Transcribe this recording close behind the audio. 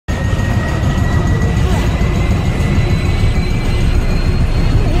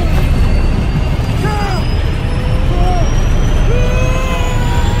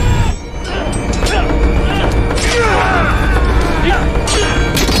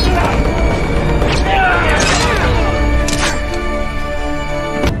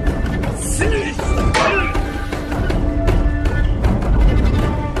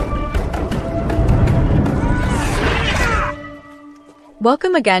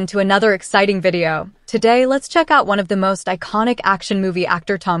Welcome again to another exciting video. Today, let's check out one of the most iconic action movie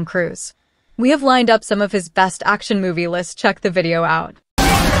actor Tom Cruise. We have lined up some of his best action movie lists. Check the video out.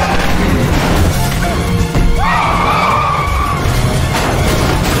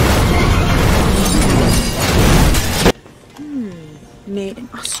 Made in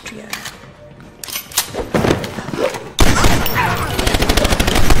Austria.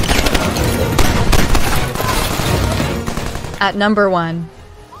 At number 1.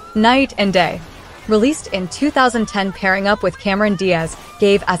 Night and Day. Released in 2010 pairing up with Cameron Diaz,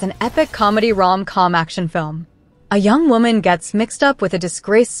 gave as an epic comedy rom-com action film. A young woman gets mixed up with a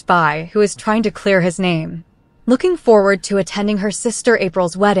disgraced spy who is trying to clear his name. Looking forward to attending her sister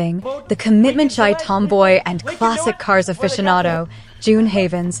April's wedding, the commitment-shy tomboy and classic cars aficionado, June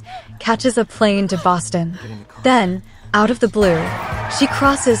Havens, catches a plane to Boston. Then, out of the blue, she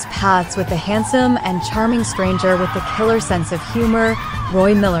crosses paths with the handsome and charming stranger with the killer sense of humor,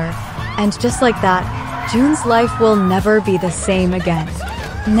 Roy Miller. And just like that, June's life will never be the same again.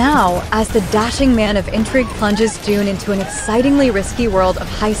 Now, as the dashing man of intrigue plunges June into an excitingly risky world of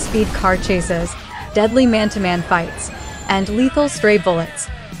high-speed car chases, deadly man-to-man fights, and lethal stray bullets,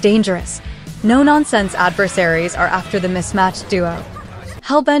 dangerous, no-nonsense adversaries are after the mismatched duo,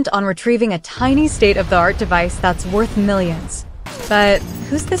 hell-bent on retrieving a tiny state-of-the-art device that's worth millions. But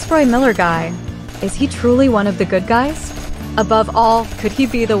who's this Roy Miller guy? Is he truly one of the good guys? Above all, could he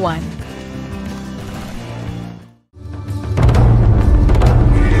be the one?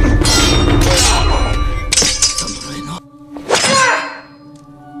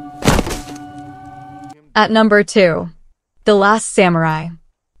 At number 2. The Last Samurai.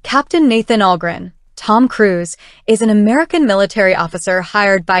 Captain Nathan Algren, Tom Cruise, is an American military officer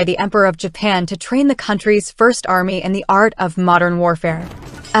hired by the Emperor of Japan to train the country's first army in the art of modern warfare.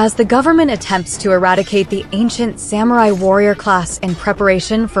 As the government attempts to eradicate the ancient samurai warrior class in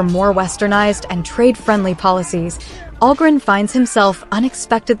preparation for more westernized and trade-friendly policies, Algren finds himself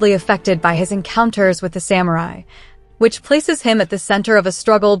unexpectedly affected by his encounters with the samurai, which places him at the center of a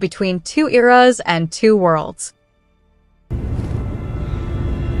struggle between two eras and two worlds.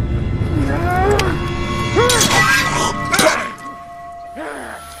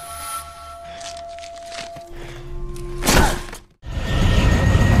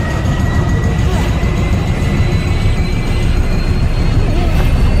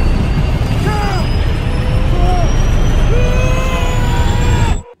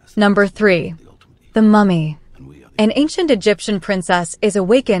 Number 3. The Mummy. An ancient Egyptian princess is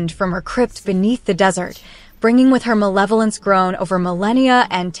awakened from her crypt beneath the desert, bringing with her malevolence grown over millennia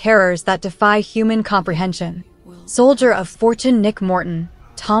and terrors that defy human comprehension. Soldier of fortune Nick Morton,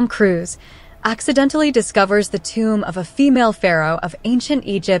 Tom Cruise, accidentally discovers the tomb of a female pharaoh of ancient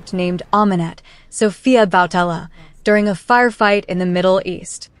Egypt named Amenet, Sophia Boutella, during a firefight in the Middle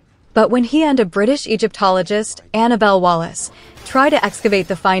East. But when he and a British Egyptologist, Annabel Wallace, try to excavate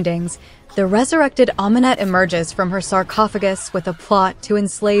the findings, the resurrected Amenet emerges from her sarcophagus with a plot to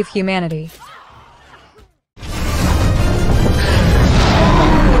enslave humanity.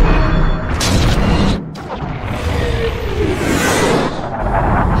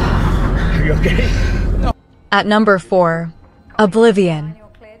 Are you okay? No. At number 4. Oblivion.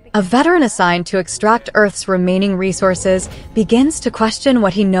 A veteran assigned to extract Earth's remaining resources begins to question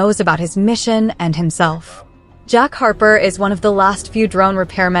what he knows about his mission and himself. Jack Harper is one of the last few drone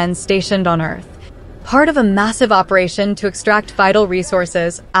repairmen stationed on Earth. Part of a massive operation to extract vital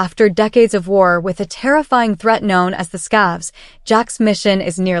resources after decades of war with a terrifying threat known as the Scavs, Jack's mission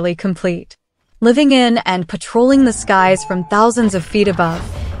is nearly complete. Living in and patrolling the skies from thousands of feet above,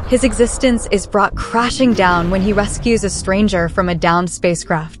 his existence is brought crashing down when he rescues a stranger from a downed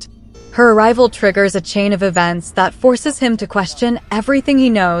spacecraft. Her arrival triggers a chain of events that forces him to question everything he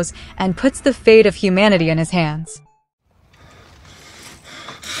knows and puts the fate of humanity in his hands.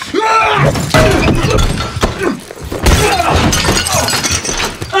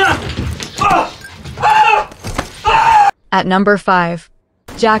 At number 5.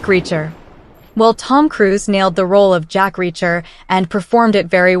 Jack Reacher. Well, Tom Cruise nailed the role of Jack Reacher and performed it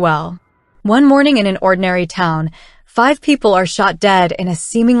very well. One morning in an ordinary town, 5 people are shot dead in a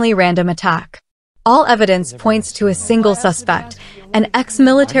seemingly random attack. All evidence points to a single suspect, an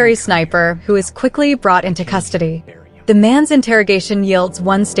ex-military sniper who is quickly brought into custody. The man's interrogation yields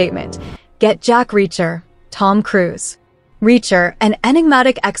one statement: "Get Jack Reacher, Tom Cruise." Reacher, an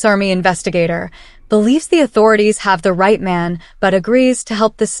enigmatic ex-army investigator, believes the authorities have the right man, but agrees to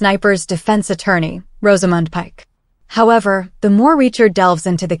help the sniper's defense attorney, Rosamund Pike. However, the more Reacher delves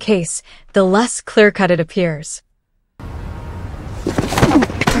into the case, the less clear-cut it appears.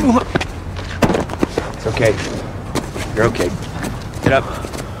 It's okay. You're okay. it up.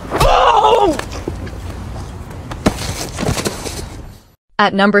 Oh!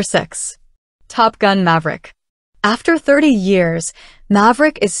 At number 6. Top Gun: Maverick. After 30 years,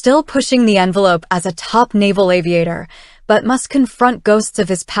 Maverick is still pushing the envelope as a top naval aviator, but must confront ghosts of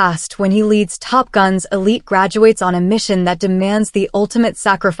his past when he leads Top Gun's elite graduates on a mission that demands the ultimate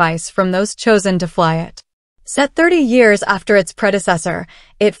sacrifice from those chosen to fly it. Set 30 years after its predecessor,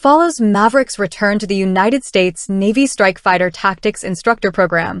 it follows Maverick's return to the United States Navy Strike Fighter Tactics Instructor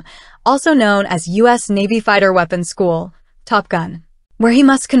Program, also known as U.S. Navy Fighter Weapons School, Top Gun, where he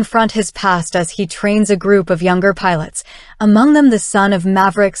must confront his past as he trains a group of younger pilots, among them the son of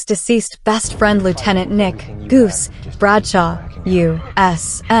Maverick's deceased best friend Lieutenant Nick Goose Bradshaw,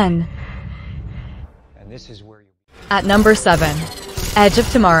 U.S.N. At number 7. Edge of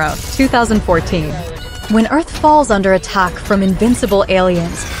Tomorrow, 2014. When Earth falls under attack from invincible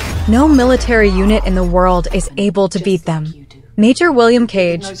aliens, no military unit in the world is able to beat them. Major William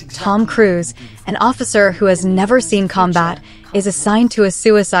Cage, Tom Cruise, an officer who has never seen combat, is assigned to a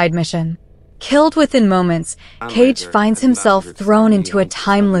suicide mission. Killed within moments, Cage finds himself thrown into a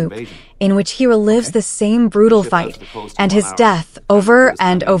time loop in which he relives the same brutal fight and his death over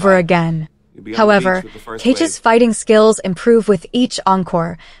and over again. However, Cage's fighting skills improve with each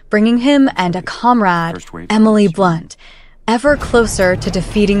encore, bringing him and a comrade, Emily Blunt, ever closer to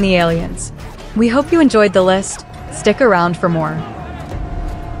defeating the aliens. We hope you enjoyed the list. Stick around for more.